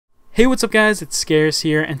Hey, what's up guys, it's Scarce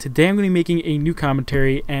here, and today I'm going to be making a new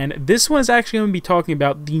commentary, and this one is actually going to be talking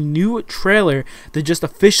about the new trailer that just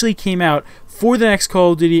officially came out for the next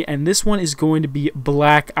Call of Duty, and this one is going to be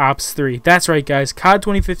Black Ops 3. That's right guys, COD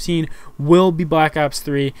 2015 will be Black Ops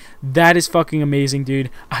 3. That is fucking amazing, dude.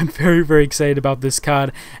 I'm very excited about this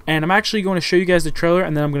COD, and I'm actually going to show you guys the trailer,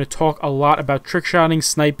 and then I'm going to talk a lot about trickshotting,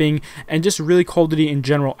 sniping, and just really Call of Duty in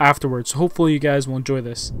general afterwards. So hopefully you guys will enjoy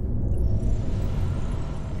this.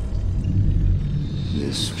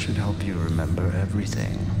 This should help you remember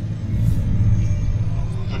everything.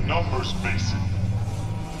 The numbers, Mason.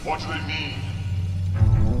 What do they mean?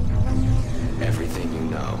 Everything you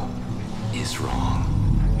know is wrong.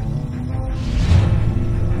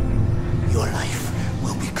 Your life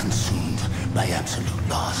will be consumed by absolute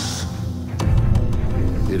loss.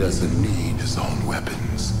 He doesn't need his own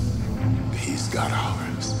weapons. He's got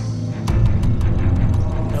ours.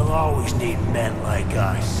 They'll always need men like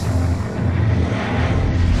us.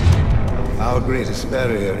 Our greatest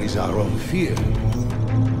barrier is our own fear.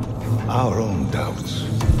 Our own doubts.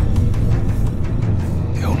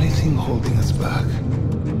 The only thing holding us back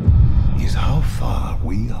is how far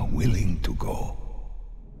we are willing to go.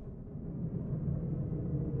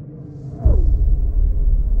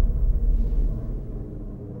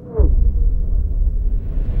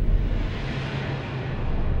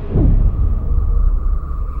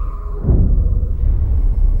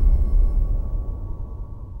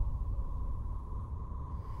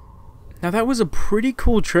 Now that was a pretty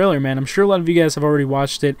cool trailer, man. I'm sure a lot of you guys have already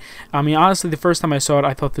watched it. I mean, honestly, the first time I saw it,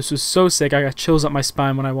 I thought this was so sick. I got chills up my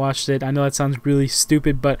spine when I watched it. I know that sounds really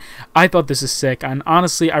stupid, but I thought this is sick. And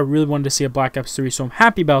honestly, I really wanted to see a Black Ops 3, so I'm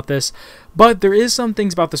happy about this. But there is some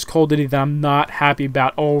things about this Call of Duty that I'm not happy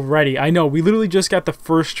about already. I know, we literally just got the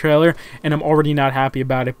first trailer, and I'm already not happy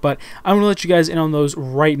about it. But I'm going to let you guys in on those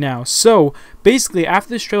right now. So, basically, after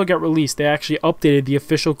this trailer got released, they actually updated the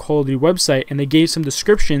official Call of Duty website, and they gave some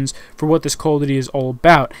descriptions for what this Call of Duty is all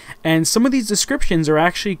about. And some of these descriptions are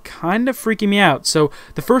actually kind of freaking me out. So,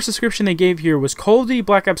 the first description they gave here was Call of Duty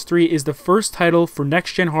Black Ops 3 is the first title for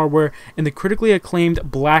next-gen hardware in the critically acclaimed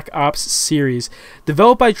Black Ops series.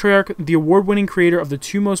 Developed by Treyarch, the award-winning creator of the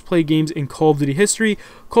two most played games in Call of Duty history,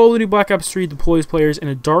 Call of Duty Black Ops 3 deploys players in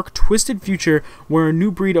a dark, twisted future where a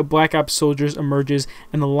new breed of Black Ops soldiers emerges,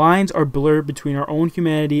 and the lines are blurred between our own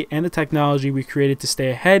humanity and the technology we created to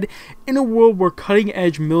stay ahead in a world where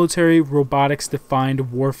cutting-edge military robotics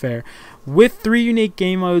defined warfare. With 3 unique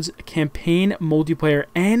game modes, campaign, multiplayer,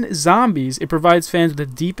 and zombies, it provides fans with the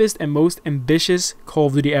deepest and most ambitious Call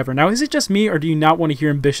of Duty ever. Now, is it just me, or do you not want to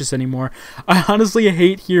hear ambitious anymore? I honestly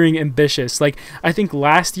hate hearing ambitious. Like, I think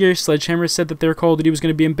last year, Sledgehammer said that their Call of Duty was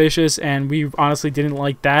going to be ambitious, and we honestly didn't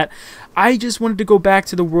like that. I just wanted to go back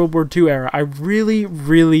to the World War II era. I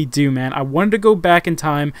really do, man. I wanted to go back in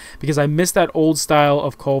time because I miss that old style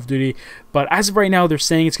of Call of Duty. But as of right now, they're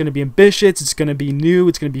saying it's going to be ambitious, it's going to be new,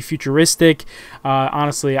 it's going to be futuristic.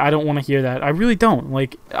 Honestly, I don't want to hear that. I really don't.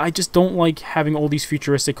 Like, I just don't like having all these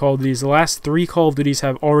futuristic Call of Duties. The last 3 Call of Duties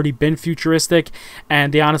have already been futuristic,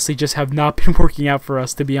 and they honestly just have not been working out for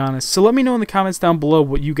us, to be honest. So let me know in the comments down below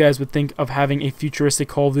what you guys would think of having a futuristic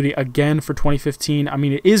Call of Duty again for 2015. I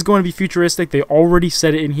mean, it is going to be futuristic. They already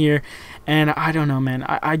said it in here, and I don't know, man.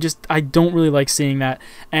 I don't really like seeing that.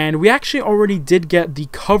 And we actually already did get the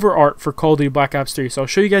cover art for Call of Duty Black Ops 3, so I'll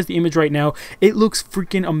show you guys the image right now. It looks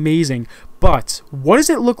freaking amazing. But what does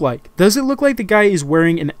it look like? Does it look like the guy is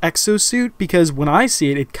wearing an exosuit? Because when I see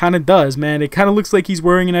it, it kind of does, man. It kind of looks like he's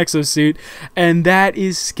wearing an exosuit, and that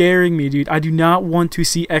is scaring me, dude. I do not want to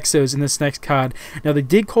see exos in this next COD. Now, they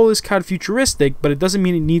did call this COD futuristic, but it doesn't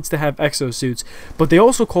mean it needs to have exosuits. But they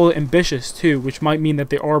also call it ambitious, too, which might mean that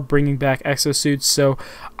they are bringing back exosuits. So,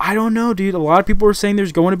 I don't know, dude. A lot of people are saying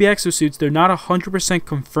there's going to be exosuits. They're not 100%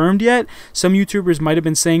 confirmed yet. Some YouTubers might have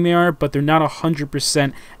been saying they are, but they're not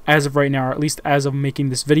 100% as of right now, or at least as of making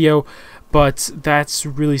this video. But that's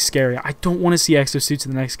really scary. I don't want to see exosuits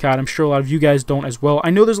in the next COD. I'm sure a lot of you guys don't as well. I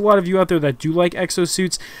know there's a lot of you out there that do like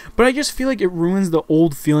exosuits, but I just feel like it ruins the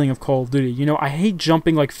old feeling of Call of Duty. You know, I hate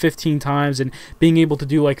jumping like 15 times and being able to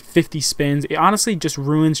do like 50 spins. It honestly just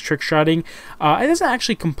ruins trickshotting. It doesn't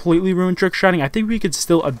actually completely ruin trickshotting. I think we could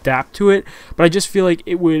still adapt to it, but I just feel like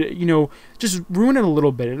it would, you know, just ruin it a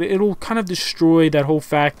little bit. It'll kind of destroy that whole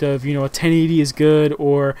fact of, you know, a 1080 is good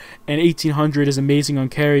or an 1800 is amazing on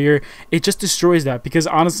carrier. It just destroys that, because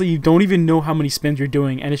honestly you don't even know how many spins you're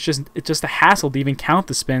doing, and it's just a hassle to even count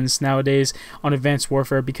the spins nowadays on Advanced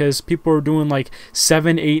Warfare, because people are doing like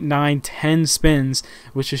 7, 8, 9, 10 spins,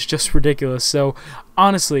 which is just ridiculous. So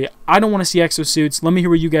honestly, I don't want to see exosuits. Let me hear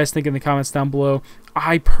what you guys think in the comments down below.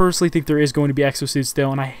 I personally think there is going to be exosuits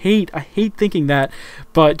still, and I hate thinking that,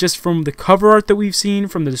 but just from the cover art that we've seen,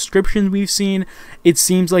 from the description we've seen, it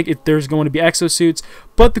seems like there's going to be exosuits.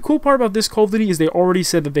 But the cool part about this Call of Duty is they already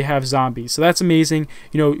said that they have zombies, so that's amazing.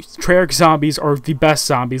 You know, Treyarch zombies are the best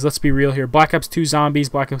zombies, let's be real here. Black Ops 2 zombies,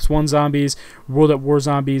 Black Ops 1 zombies, World at War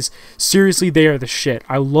zombies, seriously, they are the shit.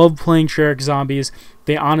 I love playing Treyarch zombies.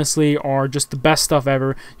 They honestly are just the best stuff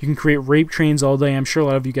ever. You can create rape trains all day. I'm sure a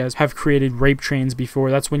lot of you guys have created rape trains before.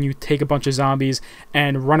 That's when you take a bunch of zombies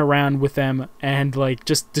and run around with them and like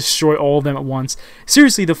just destroy all of them at once.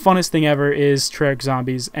 Seriously, the funnest thing ever is Treyarch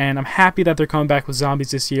zombies, and I'm happy that they're coming back with zombies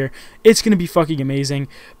this year. It's going to be fucking amazing.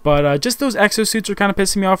 But just those exosuits are kind of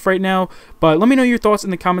pissing me off right now. But let me know your thoughts in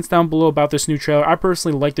the comments down below about this new trailer. I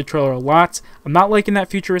personally like the trailer a lot. I'm not liking that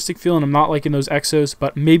futuristic feel, and I'm not liking those exos,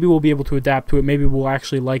 but maybe we'll be able to adapt to it. Maybe we'll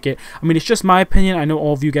actually like it. I mean, it's just my opinion. I know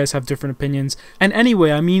all of you guys have different opinions. And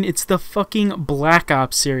anyway, I mean, it's the fucking Black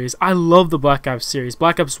Ops series. I love the Black Ops series.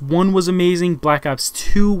 Black Ops 1 was amazing. Black Ops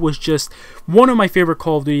 2 was just one of my favorite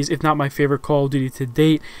Call of Duties, if not my favorite Call of Duty to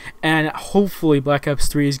date. And hopefully Black Ops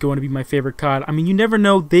 3 is going to be my favorite COD. I mean, you never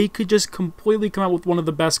know. They could just completely come out with one of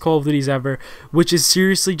the best Call of Duties ever, which is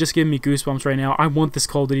seriously just giving me goosebumps right now. I want this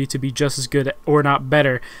Call of Duty to be just as good, or not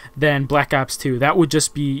better, than Black Ops 2. That would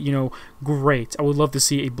just be, you know, great. I would love to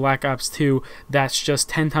see a Black Ops 2 that's just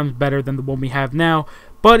 10 times better than the one we have now.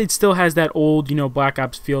 But it still has that old, you know, Black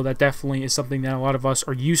Ops feel that definitely is something that a lot of us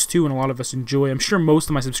are used to and a lot of us enjoy. I'm sure most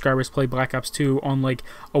of my subscribers play Black Ops 2 on like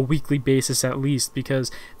a weekly basis at least,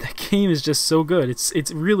 because that game is just so good.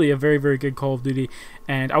 It's really a very, very good Call of Duty,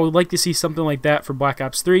 and I would like to see something like that for Black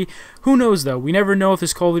Ops 3. Who knows though? We never know if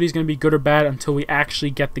this Call of Duty is going to be good or bad until we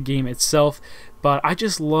actually get the game itself. But I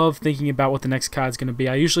just love thinking about what the next COD is going to be.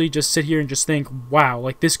 I usually just sit here and just think, wow,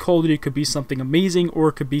 like this Call of Duty could be something amazing, or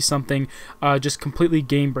it could be something just completely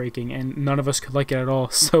game-breaking, and none of us could like it at all.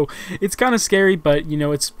 So it's kind of scary, but, you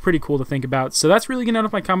know, it's pretty cool to think about. So that's really going to end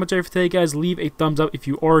off my commentary for today, guys. Leave a thumbs up if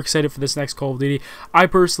you are excited for this next Call of Duty. I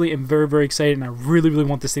personally am very, very excited, and I really, really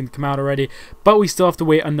want this thing to come out already. But we still have to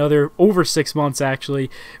wait another over 6 months, actually,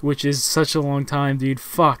 which is such a long time, dude.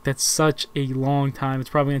 Fuck, that's such a long time. It's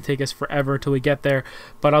probably going to take us forever until we get there,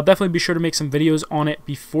 but I'll definitely be sure to make some videos on it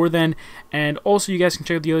before then. And also, you guys can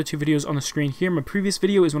check out the other two videos on the screen here. My previous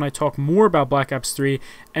video is when I talk more about Black Ops 3,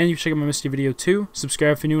 and you can check out my mystery video too.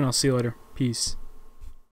 Subscribe if you're new, and I'll see you later. Peace.